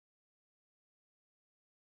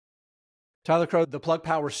Tyler Crow, the Plug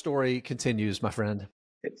Power story continues, my friend.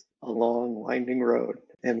 It's a long, winding road,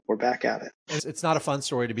 and we're back at it. It's not a fun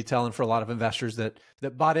story to be telling for a lot of investors that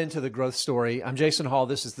bought into the growth story. I'm Jason Hall.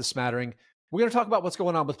 This is The Smattering. We're going to talk about what's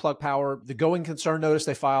going on with Plug Power, the going concern notice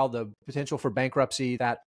they filed, the potential for bankruptcy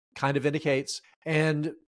that kind of indicates,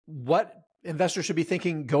 and what investors should be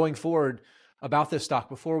thinking going forward about this stock.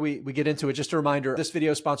 Before we get into it, just a reminder, this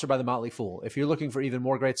video is sponsored by The Motley Fool. If you're looking for even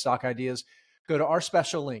more great stock ideas, go to our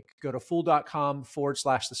special link. Go to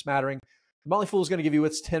fool.com/The Smattering. The Motley Fool is going to give you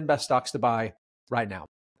its 10 best stocks to buy right now.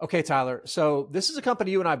 Okay, Tyler. So this is a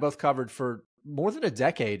company you and I both covered for more than a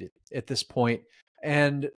decade at this point.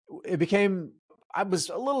 And I was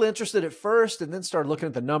a little interested at first and then started looking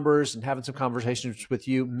at the numbers and having some conversations with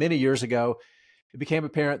you many years ago. It became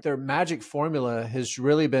apparent their magic formula has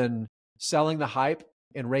really been selling the hype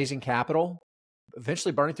and raising capital,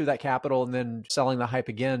 eventually burning through that capital and then selling the hype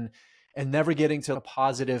again and never getting to a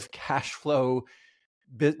positive cash flow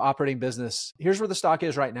operating business. Here's where the stock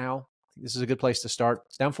is right now. This is a good place to start.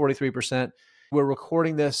 It's down 43%. We're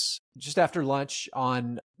recording this just after lunch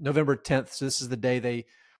on November 10th. So this is the day they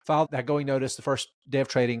filed that going notice, the first day of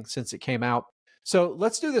trading since it came out. So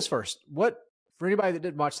let's do this first. For anybody that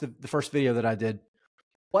didn't watch the first video that I did,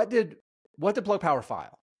 what did Plug Power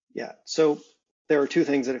file? Yeah, so there are two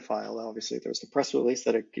things that it filed. Obviously, there's the press release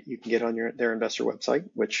that you can get on their investor website,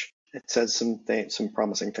 which it says some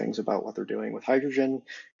promising things about what they're doing with hydrogen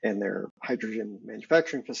and their hydrogen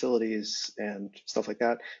manufacturing facilities and stuff like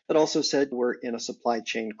that. That also said we're in a supply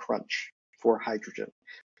chain crunch for hydrogen.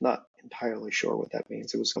 Not entirely sure what that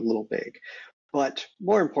means. It was a little vague. But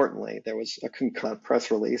more importantly, there was a concurrent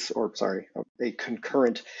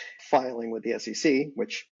filing with the SEC,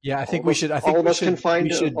 which I think we should. All of us can find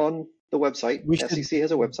on the website. The SEC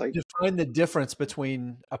has a website. Define the difference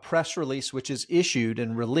between a press release, which is issued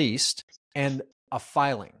and released, and a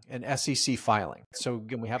filing, an SEC filing. So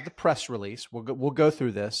again, we have the press release. We'll go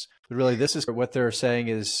through this. But really, this is what they're saying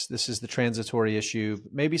is this is the transitory issue.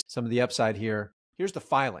 Maybe some of the upside here. Here's the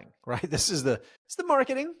filing, right? It's the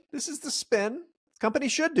marketing. This is the spin.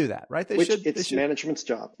 Companies should do that, right? It's management's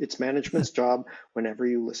job. It's management's job. Whenever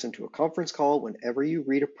you listen to a conference call, whenever you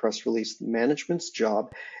read a press release, management's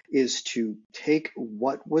job is to take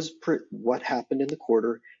what happened in the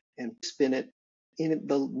quarter and spin it in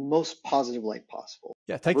the most positive light possible.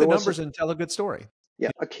 Yeah, take the numbers and tell a good story.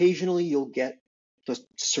 Yeah, occasionally you'll get the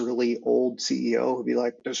surly old CEO who'll be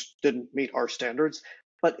like, "This didn't meet our standards."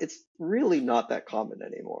 But it's really not that common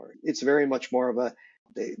anymore. It's very much more of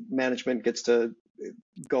the management gets to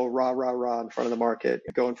go rah, rah, rah in front of the market,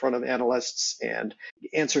 go in front of analysts and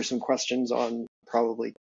answer some questions on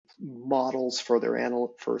probably models for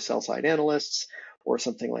for sell-side analysts or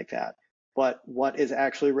something like that. But what is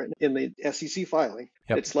actually written in the SEC filing,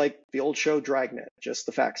 It's like the old show Dragnet, just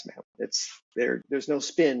the facts, man. There's no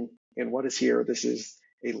spin in what is here. This is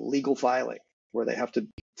a legal filing where they have to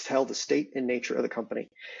tell the state and nature of the company.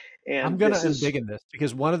 And I'm going to dig in this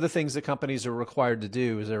because one of the things that companies are required to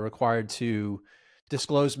do is they're required to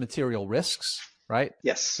disclose material risks, right?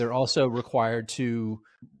 Yes. They're also required to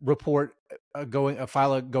report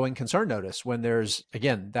file a going concern notice when there's,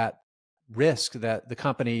 again, that risk that the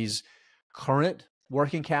company's current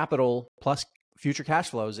working capital plus future cash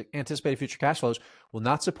flows, anticipated future cash flows, will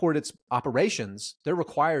not support its operations. They're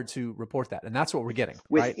required to report that. And that's what we're getting.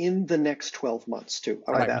 Within the next 12 months, too.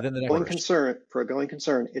 Within the next for a going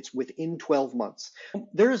concern, it's within 12 months.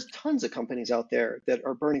 There's tons of companies out there that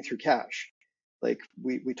are burning through cash. Like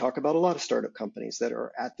we talk about a lot of startup companies that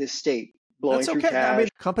are at this state, blowing through cash. I mean,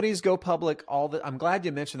 companies go public I'm glad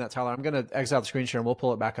you mentioned that, Tyler. I'm going to exit out the screen share and we'll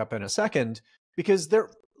pull it back up in a second because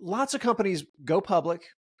lots of companies go public,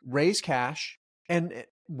 raise cash, and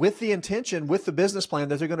with the intention, with the business plan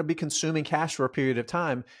that they're going to be consuming cash for a period of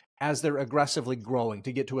time as they're aggressively growing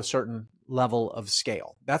to get to a certain level of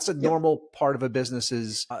scale. That's a normal part of a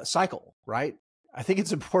business's cycle, right? I think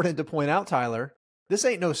it's important to point out, Tyler, this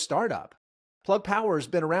ain't no startup. Plug Power has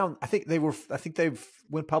been around. I think they've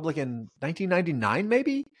went public in 1999,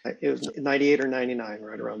 maybe? It was 98 or 99,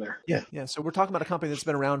 right around there. Yeah. So we're talking about a company that's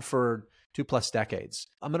been around for 2+ decades.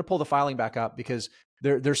 I'm going to pull the filing back up because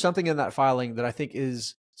there's something in that filing that I think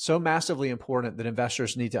is so massively important that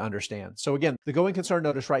investors need to understand. So again, the going concern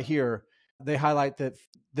notice right here, they highlight that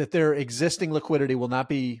their existing liquidity will not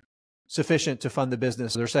be sufficient to fund the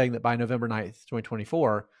business. They're saying that by November 9th,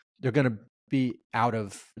 2024, they're going to be out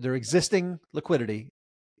of their existing liquidity.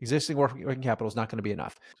 Existing working capital is not going to be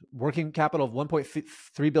enough. Working capital of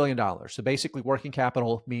 $1.3 billion. So basically working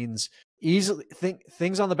capital means easily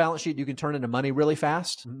things on the balance sheet you can turn into money really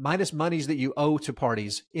fast, minus monies that you owe to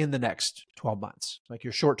parties in the next 12 months, like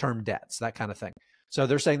your short-term debts, that kind of thing. So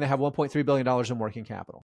they're saying they have $1.3 billion in working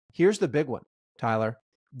capital. Here's the big one, Tyler.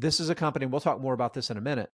 This is a company, and we'll talk more about this in a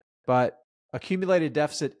minute, but accumulated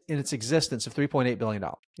deficit in its existence of $3.8 billion.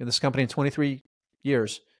 In this company in 23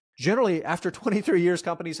 years, generally after 23 years,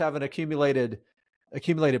 companies have an accumulated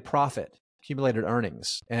profit, accumulated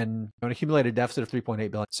earnings, and an accumulated deficit of $3.8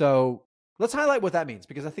 billion. So let's highlight what that means,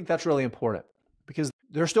 because I think that's really important, because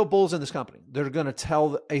there are still bulls in this company. They're going to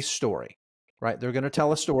tell a story, right? They're going to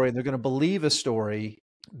tell a story, and they're going to believe a story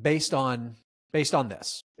based on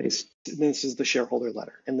this. This is the shareholder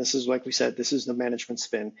letter. And this is, like we said, this is the management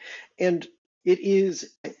spin. And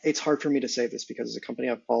it's hard for me to say this because it's a company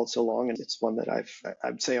I've followed so long, and it's one that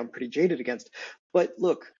I'd say I'm pretty jaded against. But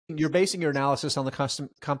look, you're basing your analysis on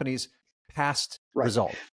the company's past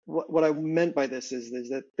result. What I meant by this is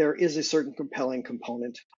that there is a certain compelling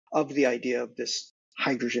component of the idea of this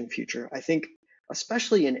hydrogen future. I think,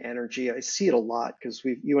 especially in energy, I see it a lot because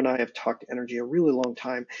you and I have talked energy a really long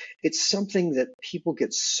time. It's something that people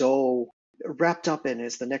get so wrapped up in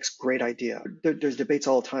as the next great idea. There's debates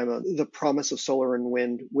all the time on the promise of solar and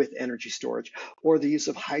wind with energy storage, or the use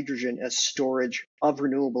of hydrogen as storage of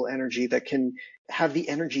renewable energy that can have the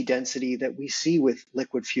energy density that we see with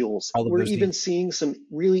liquid fuels. We're even seeing some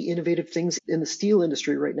really innovative things in the steel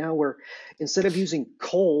industry right now, where instead of using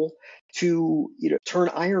coal to turn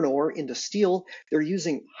iron ore into steel, they're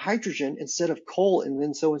using hydrogen instead of coal. And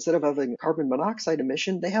then so instead of having carbon monoxide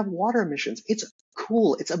emission, they have water emissions. It's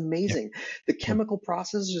cool. It's amazing. Yeah. The chemical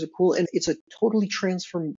processes are cool. And it's a totally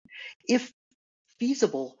if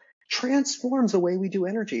feasible, transforms the way we do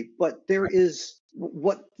energy. But there is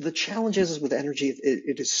what the challenge is with energy.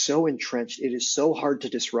 It is so entrenched. It is so hard to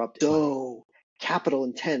disrupt, so capital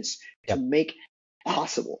intense to make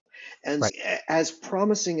possible. And as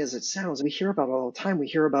promising as it sounds, we hear about it all the time. We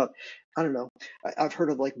hear about, I don't know, I've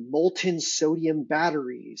heard of like molten sodium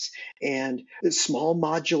batteries and small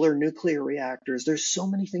modular nuclear reactors. There's so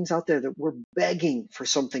many things out there that we're begging for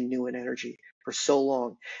something new in energy for so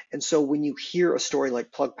long. And so when you hear a story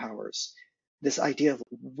like Plug Power's, this idea of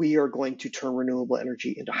we are going to turn renewable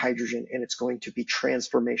energy into hydrogen, and it's going to be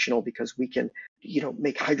transformational because we can,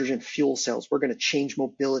 make hydrogen fuel cells. We're going to change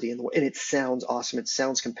mobility in the world. And it sounds awesome. It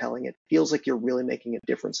sounds compelling. It feels like you're really making a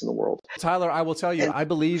difference in the world. Tyler, I will tell you, I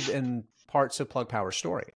believe in parts of Plug Power's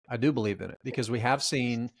story. I do believe in it because we have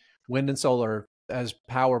seen wind and solar as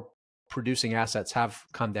power producing assets have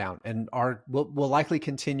come down and will likely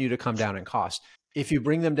continue to come down in cost. If you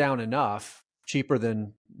bring them down enough, cheaper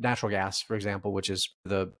than natural gas, for example, which is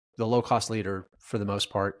the low cost leader for the most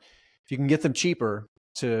part. If you can get them cheaper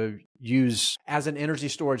to use as an energy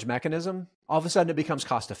storage mechanism, all of a sudden it becomes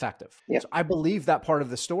cost effective. So I believe that part of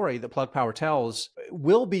the story that Plug Power tells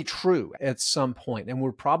will be true at some point. And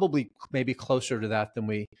we're probably maybe closer to that than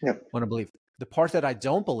we want to believe. The part that I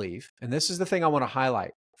don't believe, and this is the thing I want to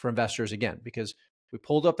highlight for investors again, because we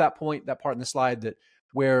pulled up that part in the slide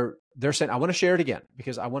where they're saying, I want to share it again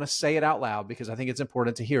because I want to say it out loud because I think it's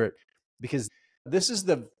important to hear it, because this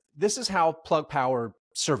is how Plug Power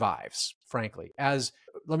survives, frankly.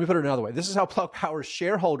 Let me put it another way. This is how Plug Power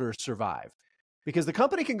shareholders survive, because the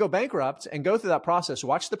company can go bankrupt and go through that process.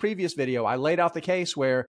 Watch the previous video. I laid out the case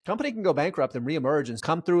where company can go bankrupt and reemerge and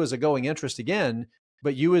come through as a going interest again,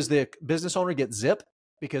 but you as the business owner get zip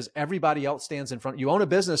because everybody else stands in front. You own a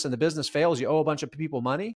business and the business fails. You owe a bunch of people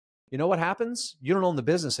money. You know what happens? You don't own the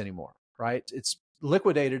business anymore, right? It's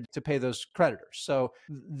liquidated to pay those creditors. So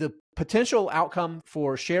the potential outcome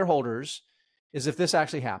for shareholders is if this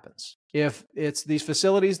actually happens, if it's these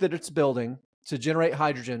facilities that it's building to generate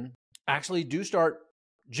hydrogen actually do start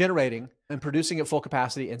generating and producing at full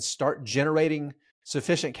capacity and start generating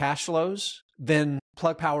sufficient cash flows, then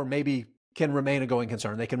Plug Power maybe can remain a going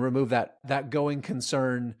concern. They can remove that going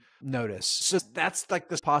concern notice. So that's like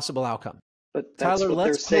this possible outcome. But Tyler,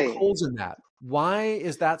 let's poke holes in that. Why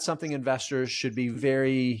is that something investors should be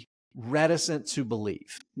very reticent to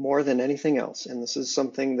believe? More than anything else, and this is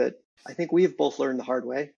something that I think we have both learned the hard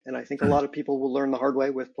way, and I think a lot of people will learn the hard way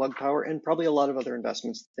with Plug Power and probably a lot of other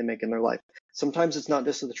investments they make in their life. Sometimes it's not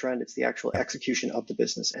just the trend, it's the actual execution of the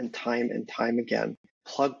business, and time again,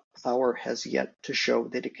 Plug Power has yet to show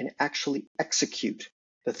that it can actually execute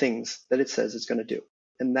the things that it says it's going to do.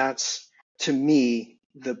 And that's, to me,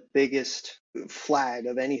 the biggest flag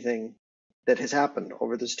of anything that has happened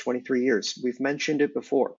over this 23 years. We've mentioned it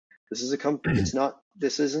before. This is a company.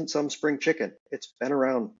 This isn't some spring chicken. It's been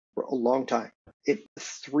around for a long time.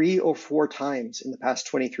 3 or 4 times in the past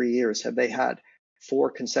 23 years have they had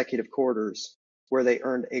 4 consecutive quarters where they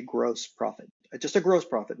earned a gross profit. Just a gross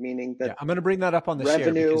profit, meaning that I'm going to bring that up on the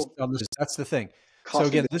revenue. That's the thing. So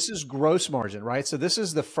again, this is gross margin, right? So this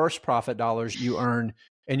is the first profit dollars you earn.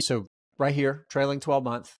 And so right here, trailing 12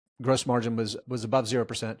 month gross margin was above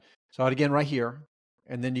 0%. So it again right here.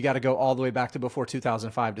 And then you got to go all the way back to before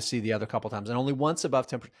 2005 to see the other couple times. And only once above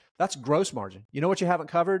 10%. That's gross margin. You know what you haven't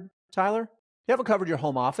covered, Tyler? You haven't covered your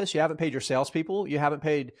home office. You haven't paid your salespeople. You haven't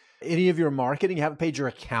paid any of your marketing. You haven't paid your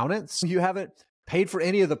accountants. You haven't paid for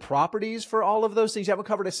any of the properties for all of those things. You haven't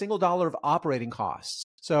covered a single dollar of operating costs.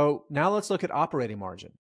 So now let's look at operating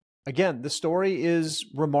margin. Again, the story is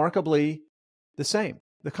remarkably the same.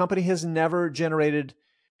 The company has never generated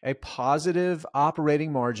a positive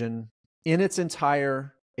operating margin in its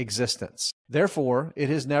entire existence. Therefore, it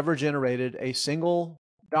has never generated a single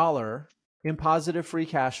dollar in positive free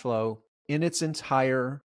cash flow in its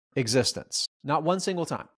entire existence. Not one single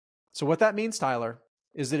time. So what that means, Tyler,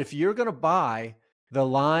 is that if you're going to buy the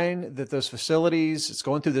line that those facilities, it's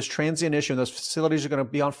going through this transient issue, and those facilities are going to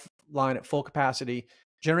be online at full capacity,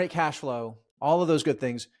 generate cash flow, all of those good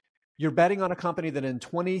things, you're betting on a company that in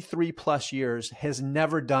 23 plus years has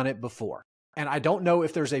never done it before. And I don't know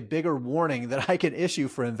if there's a bigger warning that I can issue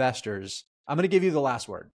for investors. I'm going to give you the last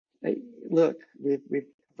word. Hey, look, we've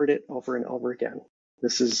covered it over and over again.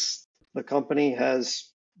 The company has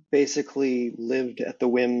basically lived at the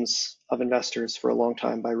whims of investors for a long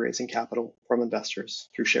time by raising capital from investors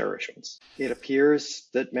through share issuance. It appears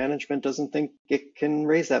that management doesn't think it can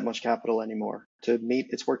raise that much capital anymore to meet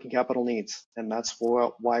its working capital needs. And that's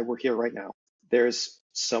why we're here right now. There's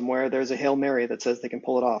a Hail Mary that says they can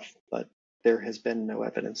pull it off, but there has been no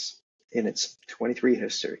evidence in its 23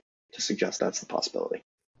 history to suggest that's the possibility.